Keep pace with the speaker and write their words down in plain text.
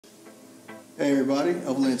Hey everybody,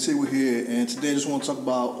 Elvin Lantigua here, and today I just want to talk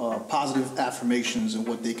about positive affirmations and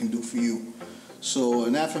what they can do for you. So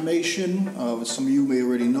an affirmation, which some of you may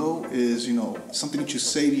already know, is something that you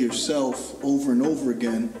say to yourself over and over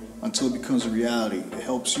again until it becomes a reality. It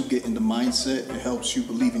helps you get in the mindset, it helps you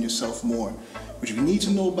believe in yourself more. What you need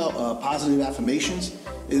to know about positive affirmations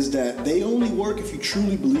is that they only work if you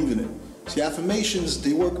truly believe in it. See, affirmations,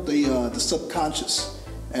 they work the subconscious,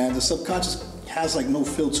 and the subconscious has like no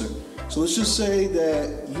filter. So let's just say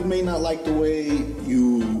that you may not like the way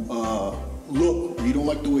you look, or you don't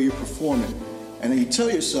like the way you're performing, and then you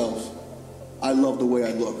tell yourself, I love the way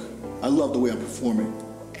I look, I love the way I'm performing.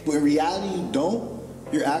 But in reality you don't,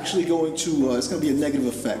 you're actually going to, it's going to be a negative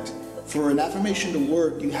effect. For an affirmation to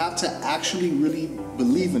work, you have to actually really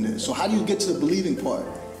believe in it. So how do you get to the believing part?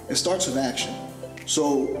 It starts with action.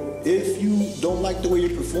 So if you don't like the way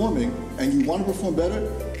you're performing and you want to perform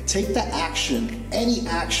better, take the action, any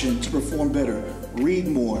action to perform better. Read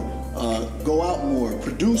more, go out more,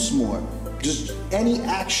 produce more, just any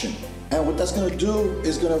action. And what that's gonna do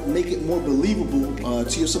is gonna make it more believable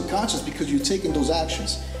to your subconscious because you're taking those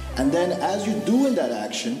actions. And then as you're doing that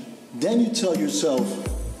action, then you tell yourself,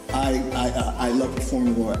 I love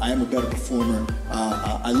performing more, I am a better performer,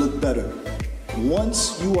 I look better.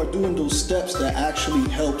 Once you are doing those steps, that actually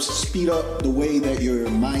helps speed up the way that your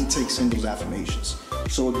mind takes in those affirmations.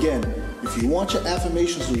 So again, if you want your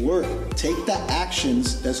affirmations to work, take the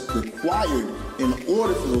actions that's required in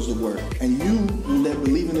order for those to work, and you will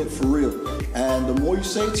believe in it for real. And the more you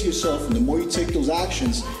say it to yourself and the more you take those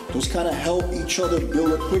actions, those kind of help each other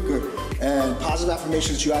build up quicker, and positive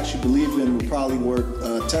affirmations you actually believe in will probably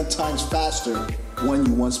work 10 times faster when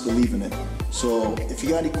you once believe in it. So if you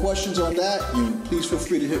got any questions on that, please feel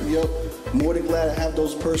free to hit me up. More than glad to have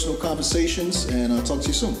those personal conversations, and I'll talk to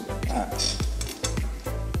you soon. All right.